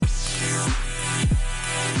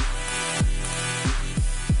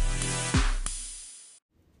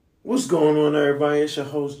going on, everybody? It's your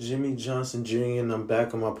host, Jimmy Johnson Jr., and I'm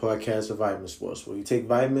back on my podcast of Vitaminsports, where we take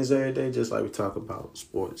vitamins every day, just like we talk about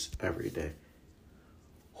sports every day.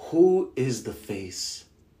 Who is the face?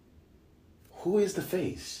 Who is the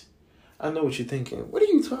face? I know what you're thinking. What are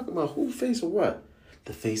you talking about? Who face or what?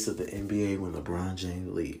 The face of the NBA when LeBron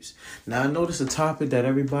James leaves. Now, I know this is a topic that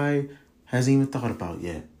everybody hasn't even thought about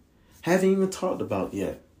yet. Haven't even talked about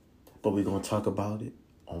yet. But we're going to talk about it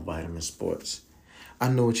on Vitamin Sports. I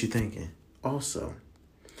know what you're thinking. Also,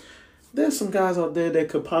 there's some guys out there that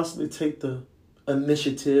could possibly take the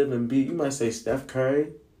initiative and be, you might say Steph Curry,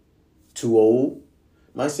 too old.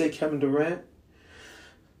 Might say Kevin Durant,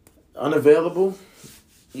 unavailable.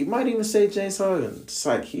 You might even say James Harden. It's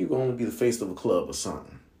like he will only be the face of a club or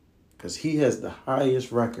something. Because he has the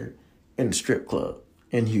highest record in the strip club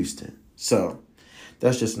in Houston. So,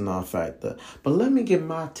 that's just a non-factor. But let me get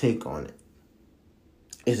my take on it.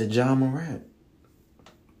 Is it John Morant?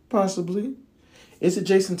 Possibly. Is it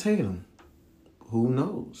Jason Tatum? Who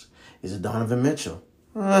knows? Is it Donovan Mitchell?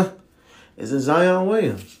 Is it Zion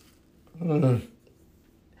Williams?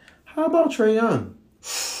 How about Trae Young?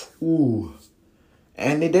 Ooh.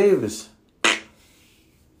 Anthony Davis?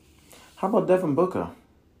 How about Devin Booker?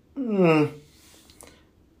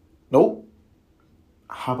 Nope.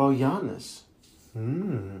 How about Giannis?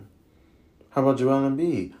 How about Joel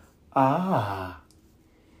Embiid? How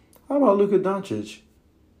about Luka Doncic?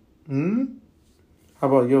 How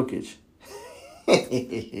about Jokic?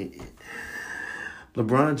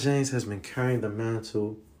 LeBron James has been carrying the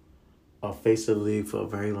mantle of face of the league for a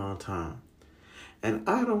very long time. And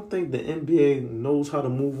I don't think the NBA knows how to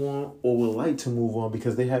move on or would like to move on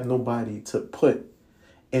because they have nobody to put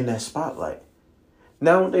in that spotlight.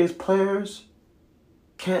 Nowadays, players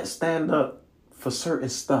can't stand up for certain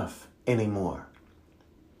stuff anymore.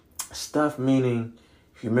 Stuff meaning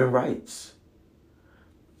human rights.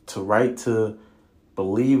 To right to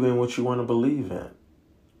believe in what you want to believe in.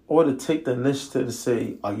 Or to take the initiative to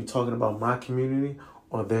say, are you talking about my community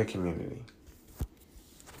or their community?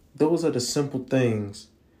 Those are the simple things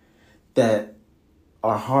that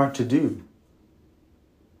are hard to do.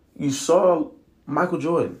 You saw Michael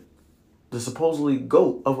Jordan, the supposedly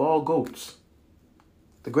GOAT of all GOATs,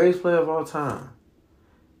 the greatest player of all time.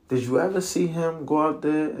 Did you ever see him go out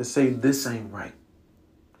there and say, this ain't right?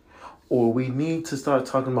 Or we need to start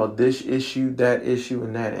talking about this issue, that issue,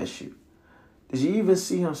 and that issue. Did you even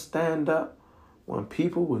see him stand up when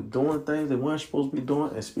people were doing things they weren't supposed to be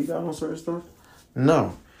doing and speak out on certain stuff?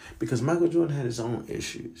 No, because Michael Jordan had his own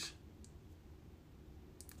issues.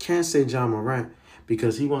 Can't say John Morant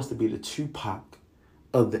because he wants to be the Tupac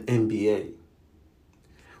of the NBA.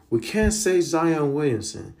 We can't say Zion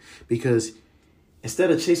Williamson because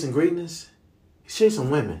instead of chasing greatness, he's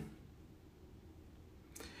chasing women.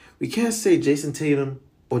 We can't say Jason Tatum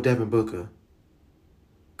or Devin Booker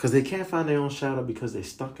because they can't find their own shadow because they're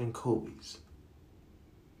stuck in Kobe's.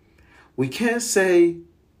 We can't say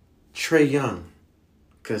Trae Young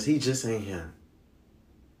because he just ain't him.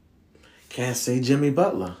 Can't say Jimmy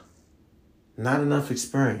Butler. Not enough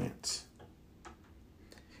experience.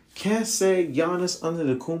 Can't say Giannis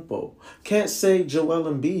Antetokounmpo. Can't say Joel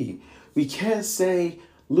Embiid. We can't say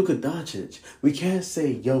Luka Doncic. We can't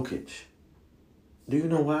say Jokic. Do you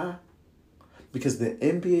know why? Because the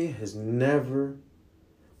NBA has never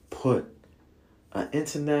put an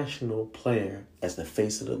international player as the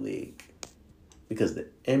face of the league. Because the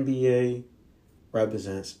NBA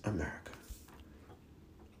represents America.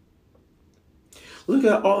 Look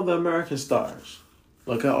at all the American stars.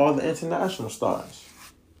 Look at all the international stars.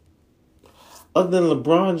 Other than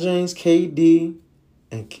LeBron James, KD,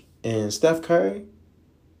 and Steph Curry,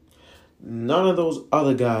 none of those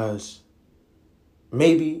other guys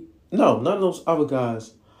none of those other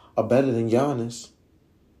guys are better than Giannis,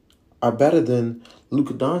 are better than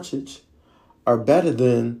Luka Doncic, are better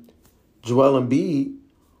than Joel Embiid,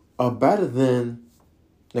 are better than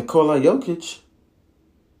Nikola Jokic.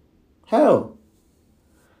 Hell,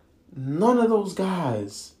 none of those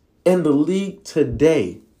guys in the league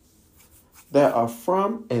today that are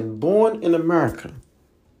from and born in America,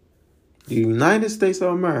 the United States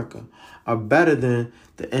of America, are better than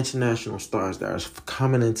the international stars that are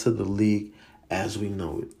coming into the league as we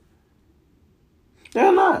know it.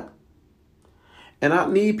 They're not. And I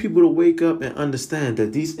need people to wake up and understand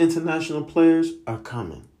that these international players are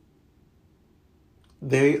coming.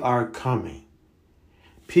 They are coming.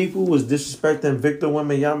 People was disrespecting Victor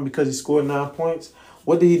Wembanyama because he scored 9 points.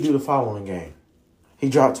 What did he do the following game? He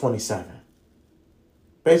dropped 27.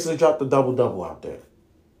 Basically dropped the double-double out there.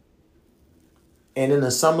 And in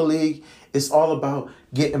the summer league, it's all about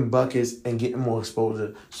getting buckets and getting more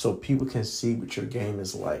exposure so people can see what your game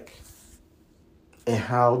is like. And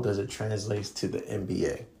how does it translate to the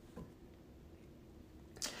NBA?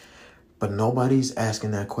 But nobody's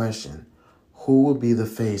asking that question. Who will be the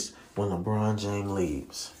face when LeBron James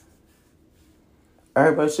leaves?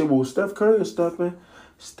 Everybody say, well, Steph Curry is stuck, man.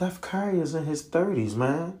 Steph Curry is in his 30s,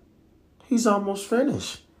 man. He's almost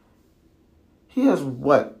finished. He has,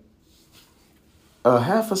 what, a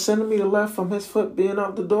half a centimeter left from his foot being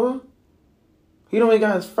out the door? He don't even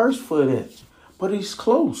got his first foot in, but he's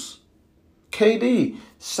close. KD,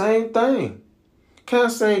 same thing.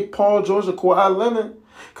 Can't say Paul George or Kawhi Leonard,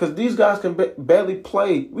 because these guys can barely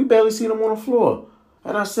play. We barely see them on the floor.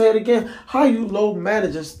 And I say it again, how you low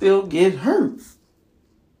manage and still get hurt?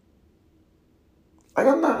 Like,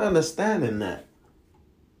 I'm not understanding that.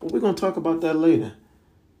 But we're going to talk about that later.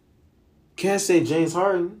 Can't say James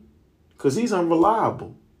Harden, because he's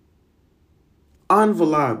unreliable.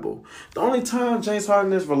 Unreliable. The only time James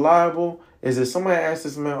Harden is reliable is if somebody asks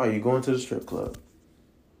this man, are you going to the strip club?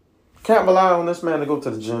 Can't rely on this man to go to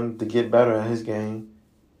the gym to get better at his game.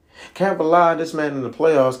 Can't rely on this man in the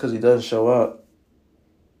playoffs because he doesn't show up.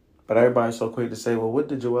 But everybody's so quick to say, well, what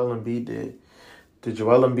did Joel Embiid do? Did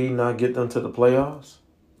Joel Embiid not get them to the playoffs?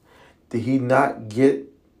 Did he not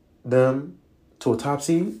get them to a top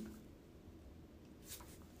seed?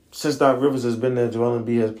 Since Doc Rivers has been there, Joel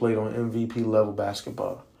Embiid has played on MVP level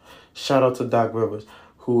basketball. Shout out to Doc Rivers,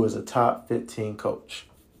 who is a top 15 coach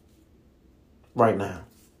right now.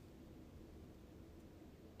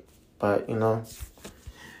 But,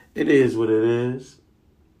 it is what it is.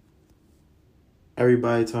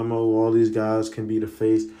 Everybody talking about all these guys can be the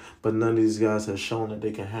face, but none of these guys have shown that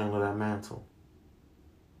they can handle that mantle.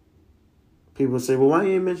 People say, well, why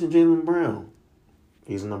you ain't mention Jaylen Brown?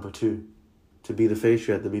 He's number 2. To be the face,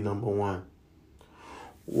 you have to be number 1.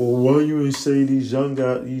 Well, why you ain't say these young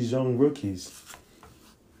guys, these young rookies?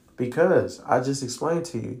 Because I just explained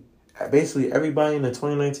to you, basically everybody in the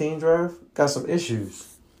 2019 draft got some issues.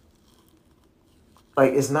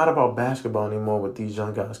 Like, it's not about basketball anymore with these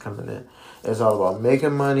young guys coming in. It's all about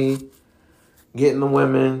making money, getting the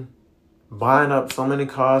women, buying up so many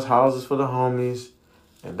cars, houses for the homies.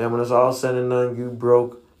 And then when it's all said and done, you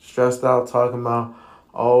broke, stressed out, talking about,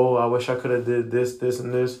 oh, I wish I could have did this, this,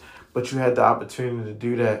 and this. But you had the opportunity to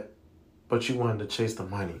do that. But you wanted to chase the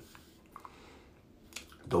money.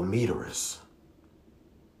 Dometerus.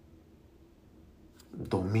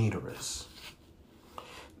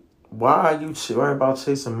 Why are you worried about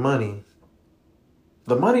chasing money?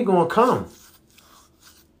 The money going to come.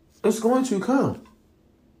 It's going to come.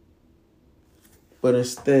 But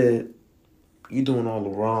instead, you're doing all the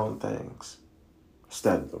wrong things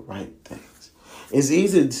instead of the right things. It's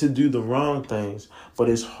easy to do the wrong things, but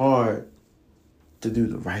it's hard to do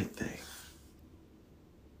the right thing.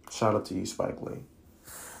 Shout out to you, Spike Lee.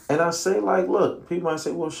 And I say, look, people might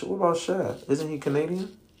say, well, what about Shaq? Isn't he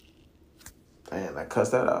Canadian? Damn, I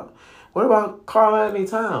cussed that out. What about Karl Anthony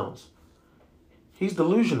Towns? He's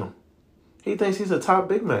delusional. He thinks he's a top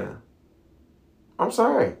big man. I'm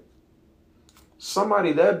sorry.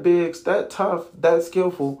 Somebody that big, that tough, that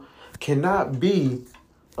skillful cannot be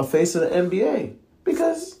a face of the NBA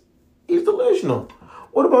because he's delusional.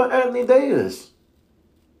 What about Anthony Davis?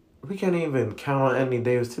 We can't even count on Anthony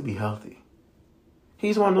Davis to be healthy.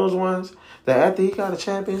 He's one of those ones that after he got a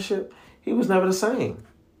championship, he was never the same.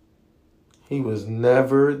 He was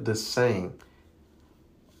never the same.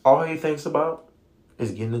 All he thinks about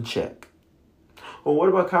is getting a check. Well, what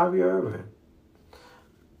about Kyrie Irving?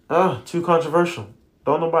 Too controversial.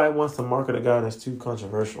 Don't nobody wants to market a guy that's too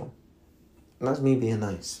controversial. And that's me being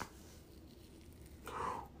nice.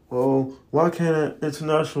 Well, why can't an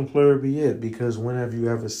international player be it? Because when have you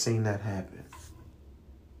ever seen that happen?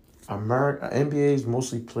 NBA is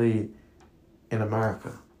mostly played in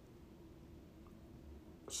America.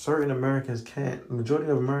 Certain Americans can't, the majority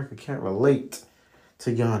of America can't relate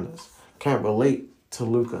to Giannis, can't relate to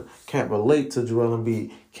Luka, can't relate to Joel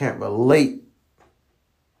Embiid, can't relate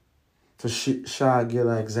to Shai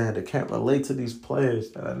Gilgeous-Alexander, can't relate to these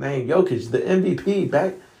players that are named Jokic, the MVP,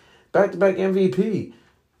 back-to-back MVP,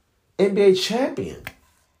 NBA champion.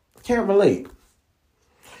 Can't relate.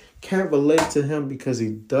 Can't relate to him because he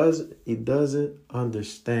doesn't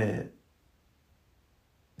understand.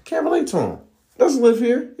 Can't relate to him. Doesn't live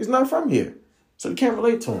here. He's not from here. So you can't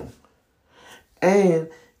relate to him. And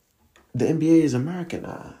the NBA is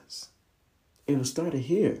Americanized. It was started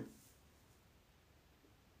here.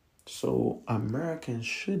 So Americans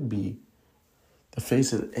should be the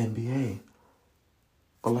face of the NBA.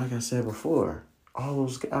 But like I said before, all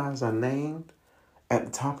those guys I named at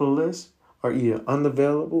the top of the list are either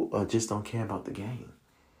unavailable or just don't care about the game.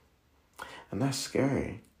 And that's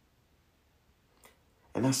scary.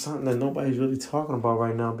 And that's something that nobody's really talking about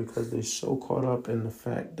right now because they're so caught up in the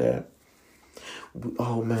fact that,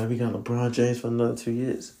 oh man, we got LeBron James for another 2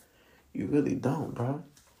 years. You really don't, bro.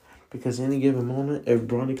 Because any given moment, if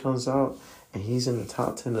Bronny comes out and he's in the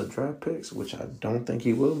top 10 of draft picks, which I don't think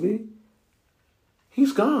he will be,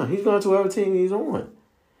 he's gone. He's gone to whatever team he's on.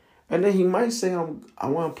 And then he might say, I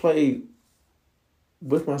want to play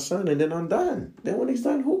with my son, and then I'm done. Then when he's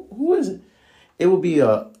done, who is it? It will be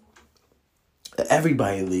a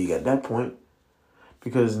everybody league at that point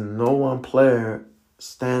because no one player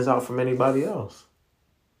stands out from anybody else.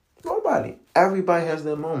 Nobody. Everybody has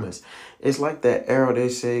their moments. It's like that era they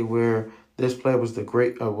say where this player was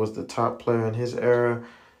the top player in his era.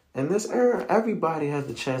 In this era, everybody has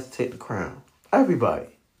the chance to take the crown. Everybody.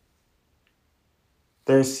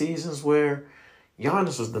 There's seasons where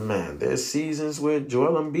Giannis was the man. There's seasons where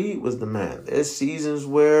Joel Embiid was the man. There's seasons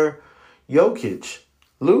where Jokic,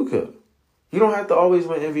 Luka. You don't have to always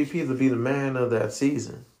win MVP to be the man of that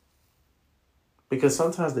season. Because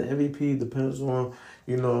sometimes the MVP depends on,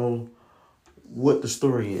 what the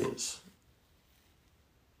story is.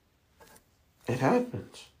 It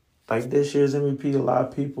happens. Like this year's MVP, a lot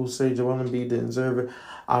of people say Joel Embiid didn't deserve it.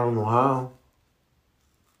 I don't know how.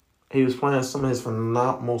 He was playing some of his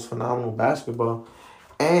most phenomenal basketball,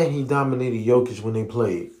 and he dominated Jokic when they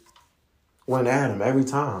played. Went at him every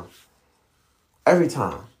time. Every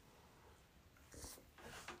time.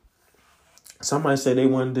 Somebody said they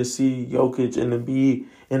wanted to see Jokic and Embiid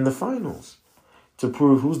in the finals to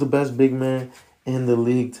prove who's the best big man in the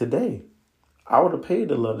league today. I would have paid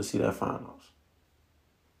to love to see that finals.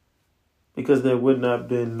 Because there would not have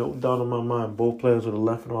been no doubt in my mind both players would have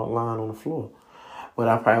left it on line on the floor. But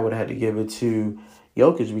I probably would have had to give it to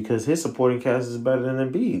Jokic because his supporting cast is better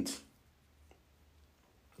than Embiid's.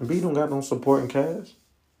 Embiid don't got no supporting cast.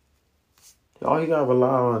 All he got to rely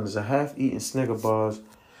on is a half-eaten Snicker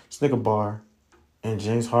bar and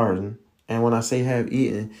James Harden. And when I say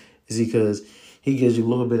half-eaten, it's because he gives you a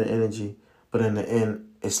little bit of energy, but in the end,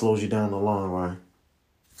 it slows you down in the long run.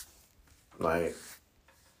 Like,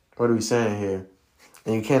 what are we saying here?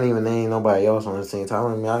 And you can't even name nobody else on this team.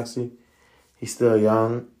 Tyron Maxey, he's still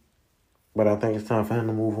young, but I think it's time for him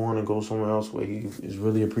to move on and go somewhere else where he is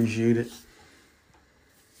really appreciated.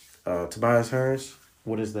 Tobias Harris,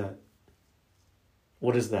 what is that?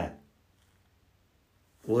 What is that?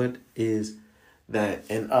 What is that?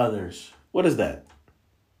 And others, what is that?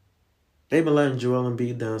 They've been letting Joel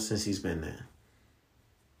Embiid down since he's been there.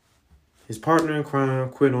 His partner in crime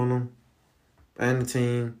quit on him and the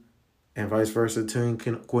team, and vice versa. The team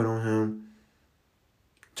can quit on him.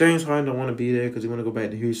 James Harden don't want to be there because he want to go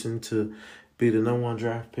back to Houston to be the number 1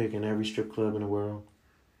 draft pick in every strip club in the world.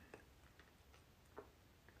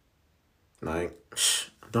 Like,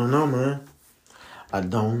 I don't know, man. I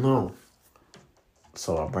don't know.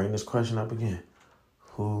 So I'll bring this question up again.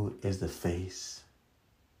 Who is the face?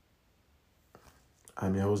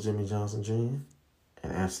 I'm your host, Jimmy Johnson Jr.,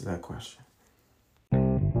 and answer that question.